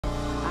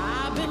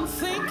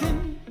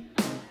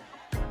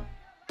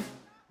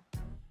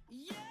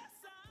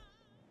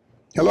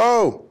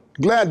Hello,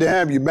 glad to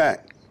have you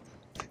back.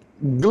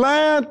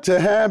 Glad to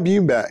have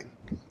you back.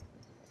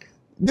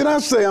 Did I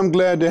say I'm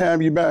glad to have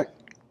you back?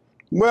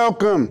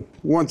 Welcome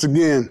once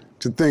again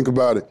to Think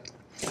About It.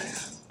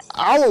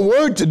 Our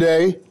word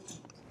today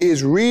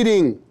is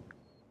reading.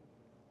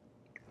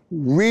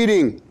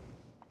 Reading.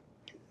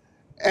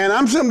 And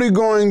I'm simply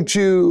going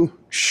to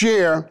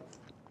share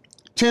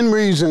 10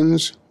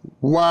 reasons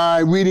why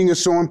reading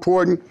is so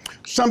important,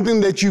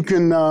 something that you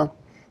can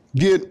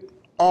get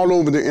all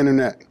over the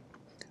internet.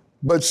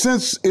 But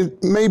since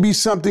it may be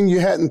something you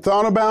hadn't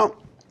thought about,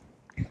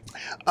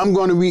 I'm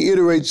going to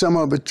reiterate some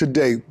of it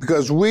today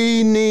because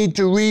we need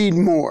to read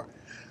more.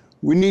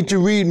 We need to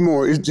read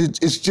more.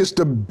 It's just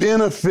a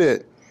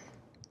benefit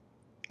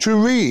to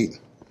read.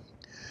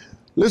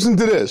 Listen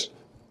to this.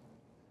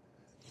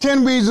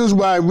 10 reasons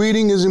why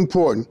reading is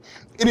important.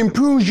 It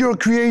improves your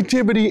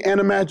creativity and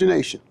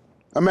imagination.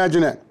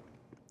 Imagine that.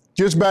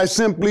 Just by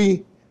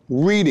simply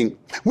reading.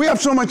 We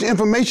have so much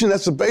information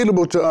that's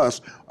available to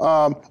us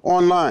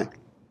online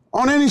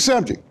on any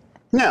subject.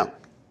 Now,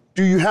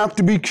 do you have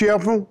to be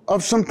careful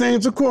of some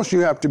things? Of course you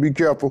have to be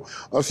careful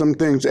of some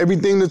things.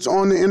 Everything that's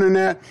on the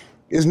internet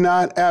is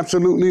not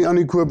absolutely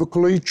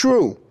unequivocally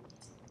true.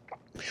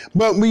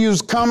 But we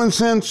use common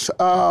sense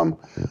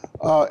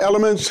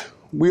elements.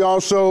 We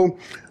also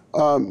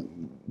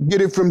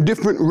get it from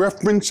different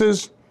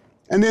references.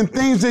 And then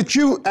things that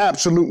you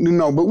absolutely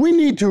know. But we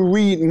need to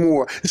read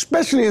more,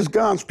 especially as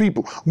God's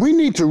people. We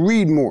need to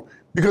read more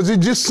because it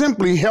just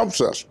simply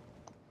helps us.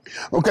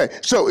 Okay,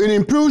 so it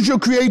improves your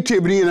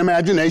creativity and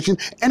imagination,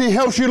 and it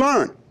helps you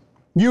learn.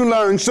 You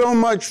learn so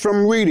much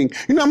from reading.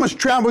 You know how much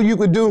travel you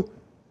could do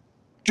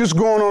just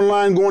going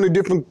online, going to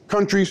different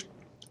countries,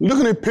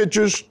 looking at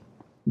pictures,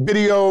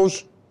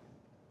 videos,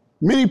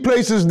 many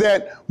places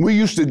that we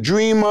used to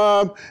dream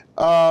of,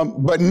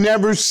 but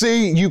never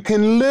see. You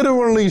can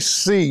literally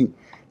see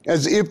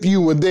as if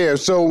you were there.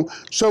 So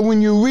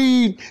when you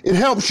read, it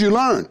helps you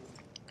learn.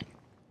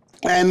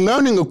 And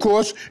learning, of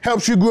course,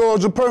 helps you grow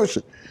as a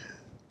person.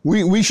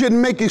 We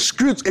shouldn't make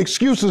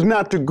excuses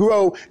not to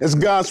grow as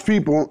God's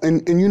people.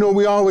 And you know,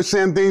 we always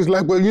saying things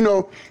like, well, you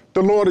know,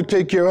 the Lord will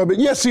take care of it.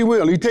 Yes, he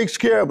will. He takes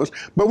care of us.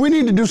 But we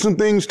need to do some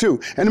things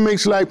too. And it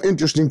makes life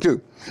interesting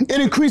too.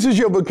 It increases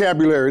your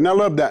vocabulary. And I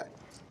love that.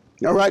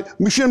 All right.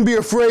 We shouldn't be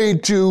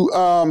afraid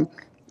to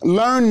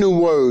learn new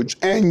words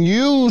and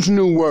use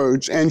new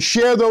words and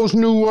share those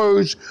new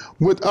words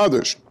with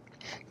others.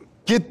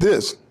 Get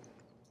this.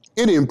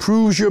 It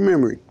improves your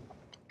memory.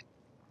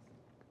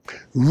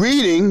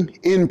 Reading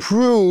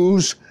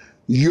improves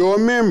your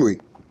memory.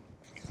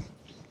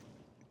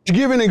 To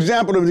give an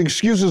example of the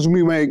excuses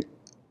we make,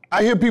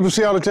 I hear people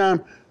say all the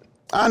time,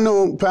 I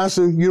know,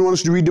 Pastor, you don't want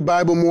us to read the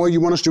Bible more,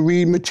 you want us to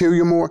read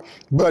material more,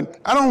 but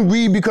I don't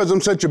read because I'm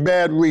such a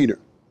bad reader.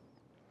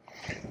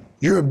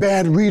 You're a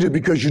bad reader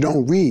because you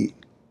don't read.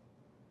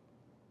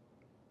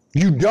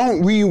 You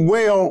don't read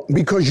well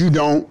because you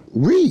don't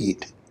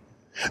read.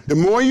 The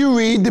more you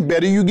read, the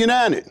better you get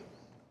at it.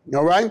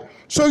 All right?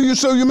 So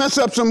you mess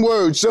up some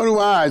words, so do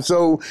I.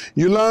 So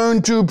you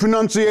learn to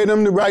pronunciate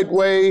them the right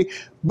way,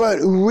 but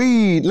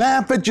read.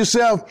 Laugh at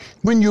yourself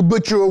when you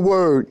butcher a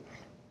word,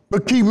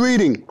 but keep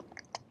reading.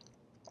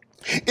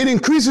 It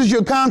increases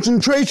your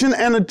concentration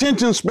and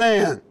attention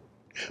span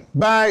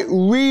by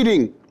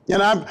reading.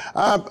 And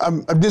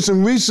I did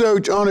some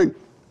research on it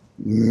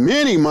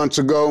many months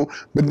ago,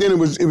 but then it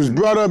was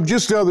brought up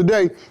just the other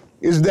day,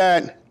 is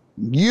that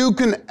you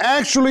can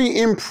actually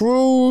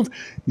improve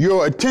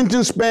your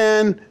attention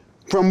span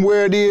from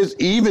where it is,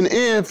 even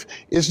if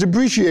it's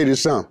depreciated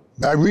some,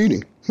 by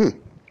reading.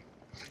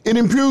 It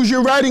improves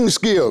your writing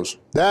skills.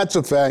 That's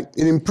a fact.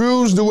 It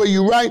improves the way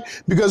you write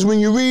because when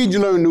you read, you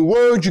learn new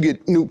words, you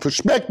get new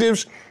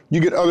perspectives, you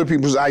get other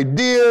people's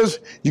ideas,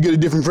 you get a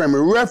different frame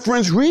of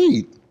reference.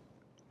 Read.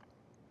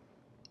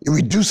 It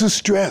reduces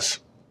stress.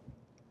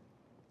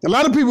 A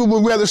lot of people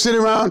would rather sit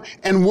around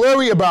and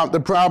worry about the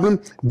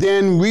problem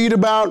than read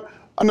about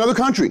another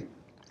country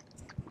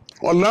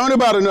or learn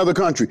about another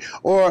country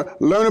or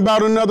learn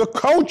about another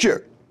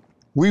culture.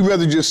 We'd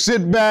rather just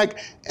sit back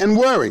and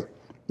worry.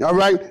 All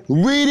right.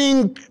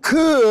 Reading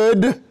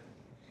can,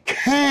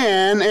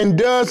 and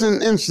does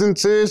in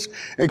instances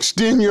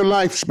extend your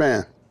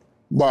lifespan.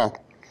 Wow.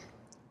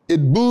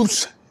 It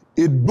boosts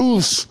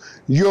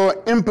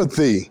your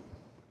empathy.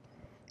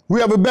 We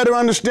have a better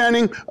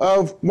understanding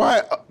of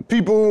why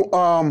people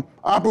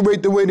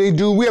operate the way they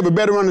do. We have a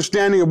better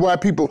understanding of why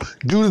people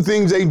do the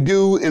things they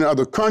do in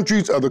other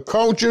countries, other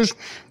cultures,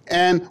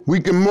 and we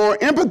can more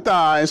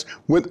empathize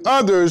with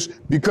others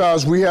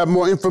because we have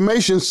more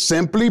information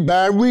simply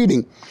by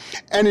reading.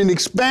 And it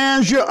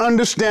expands your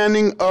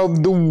understanding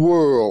of the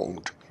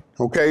world.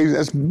 Okay,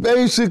 that's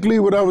basically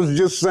what I was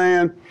just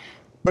saying,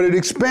 but it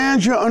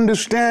expands your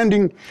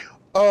understanding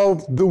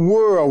of the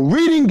world.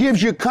 Reading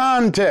gives you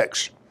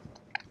context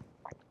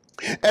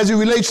as it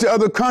relates to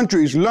other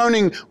countries,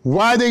 learning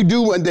why they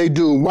do what they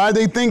do, why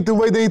they think the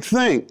way they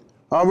think,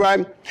 all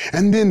right?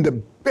 And then the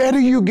better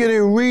you get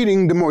at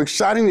reading, the more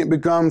exciting it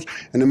becomes,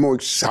 and the more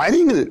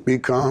exciting it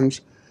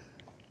becomes,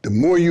 the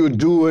more you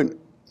do it,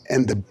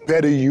 and the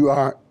better you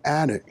are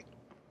at it.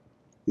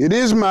 It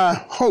is my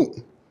hope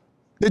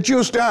that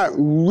you'll start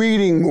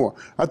reading more.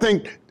 I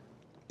think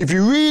if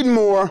you read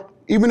more,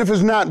 even if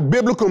it's not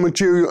biblical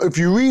material, if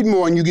you read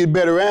more and you get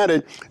better at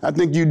it, I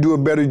think you do a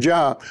better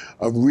job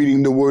of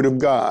reading the Word of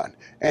God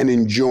and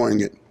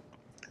enjoying it.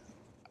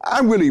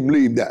 I really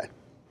believe that.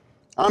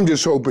 I'm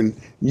just hoping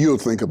you'll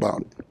think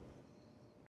about it.